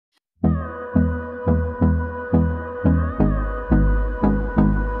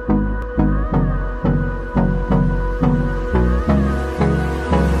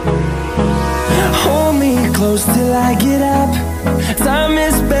close till I get up. Time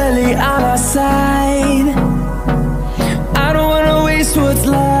is barely on our side. I don't wanna waste what's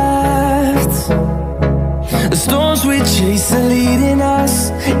left. The storms we chase are leading us,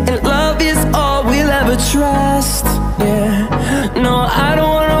 and love is all we'll ever trust. Yeah, no, I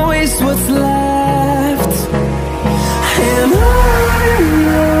don't wanna waste what's left. And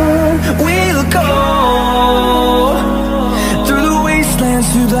on we'll go, through the wastelands,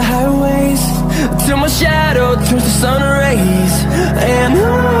 through the highways, till my shadow turns to sun rays. And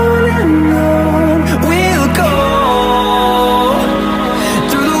on we'll go,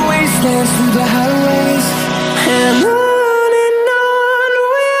 through the wastelands, through the highways, and on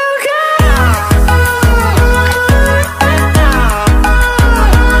we'll go.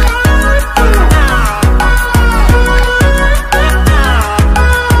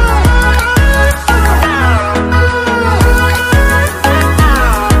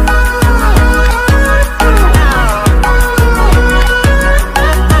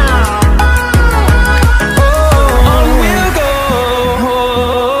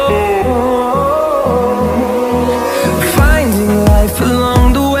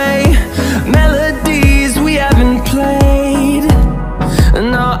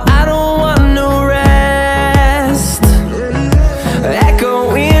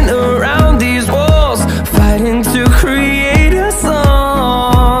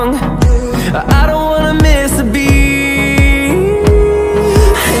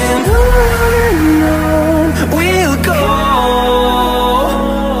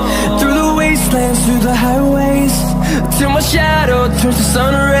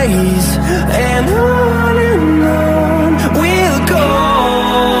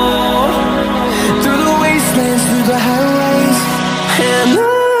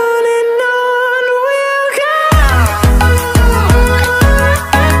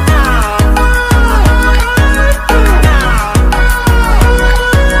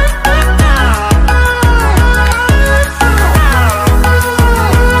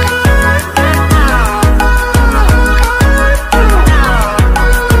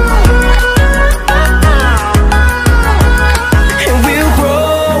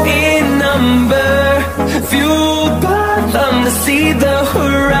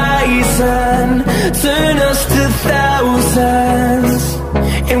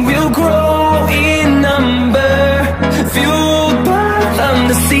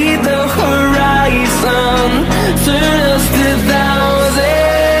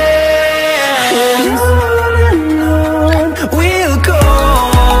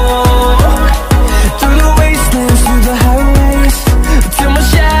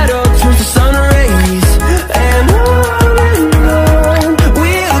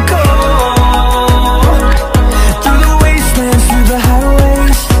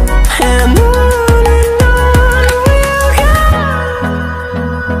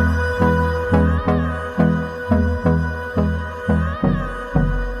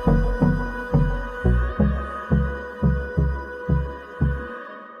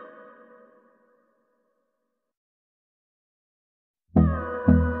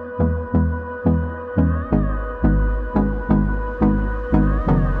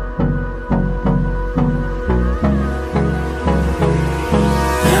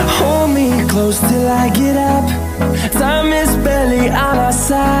 Close till I get up. Time is barely on our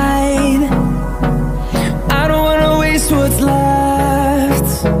side. I don't wanna waste what's left.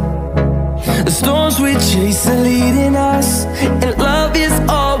 The storms we chase are leading us, and love is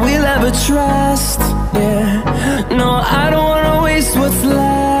all we'll ever trust. Yeah, no, I don't wanna waste what's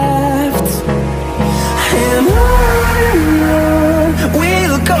left. And on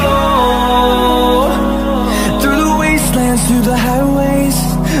we'll go, through the wastelands, through the highways,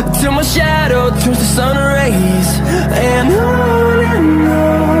 till my shadow turns to sun rays. And on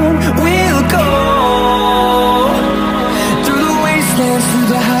we'll go, through the wastelands, through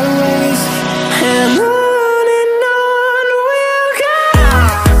the highways, and on we'll go.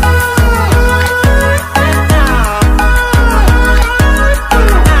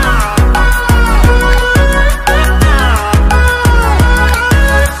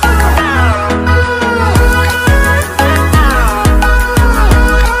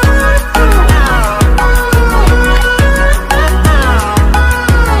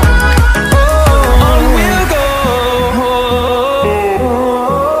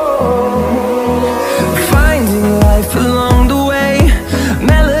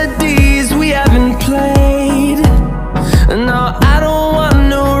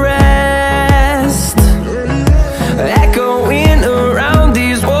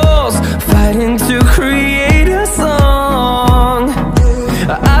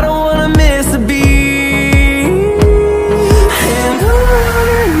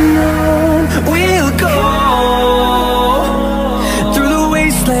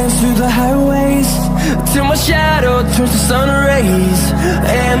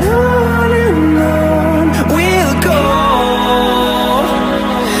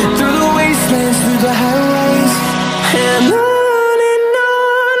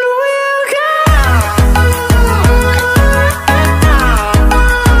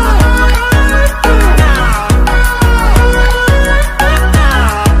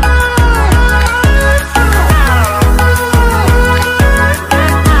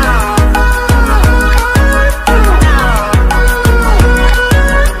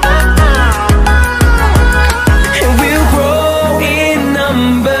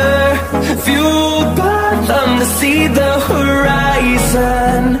 fueled by them to see the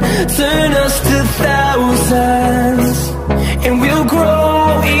horizon, turn us to thousands, and we'll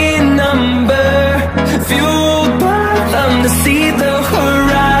grow in number. Fueled by them to see the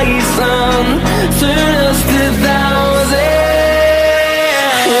horizon, turn us to thousands,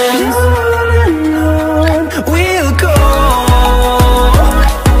 and on we'll go,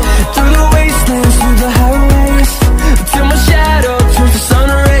 through the wastelands, through the highways, till my shadow turns to sun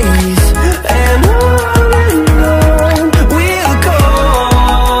rays. And on we'll go,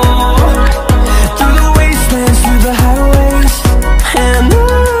 through the wastelands, through the highways, and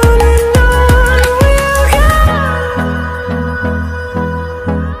on we'll go.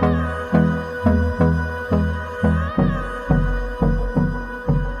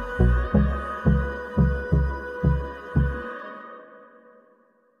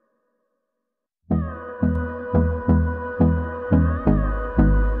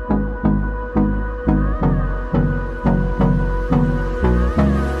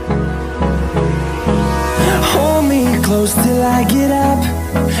 Hold me close till I get up.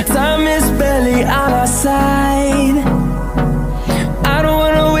 Time is barely on our side. I don't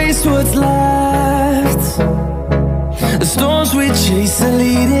wanna waste what's left. The storms we chase are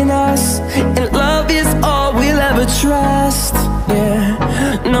leading us, and love is all we'll ever trust. Yeah,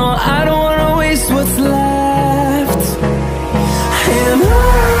 no, I don't wanna waste what's left. And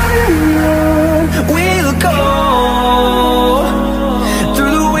on we'll go,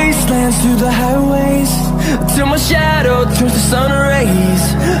 through the wastelands, through the highways, till my shadow turns to sun rays.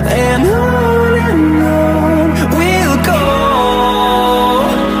 And on we'll go,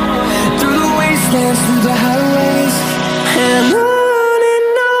 through the wastelands, through the highways, and on we'll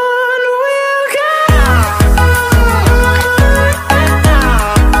go.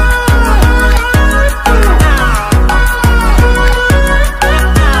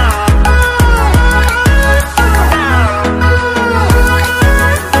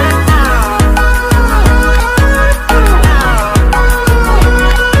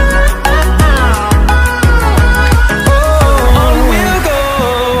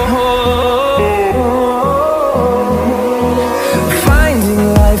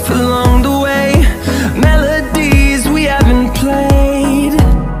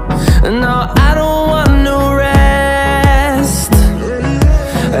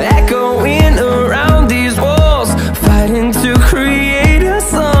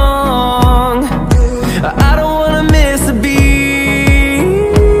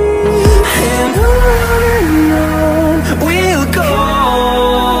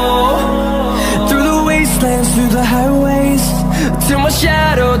 Through the highways, till my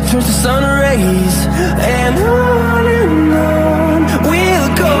shadow turns to sun rays. And on we'll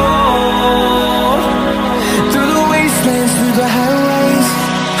go, through the wastelands, through the highways,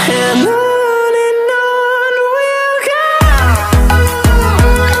 and on we'll go.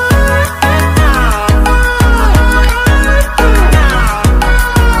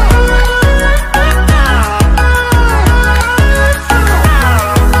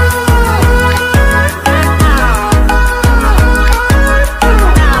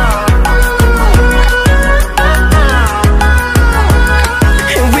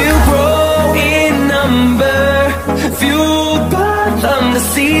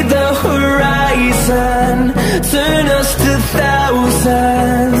 See the horizon, turn us to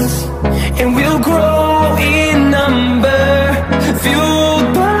thousands, and we'll grow in number. Fuel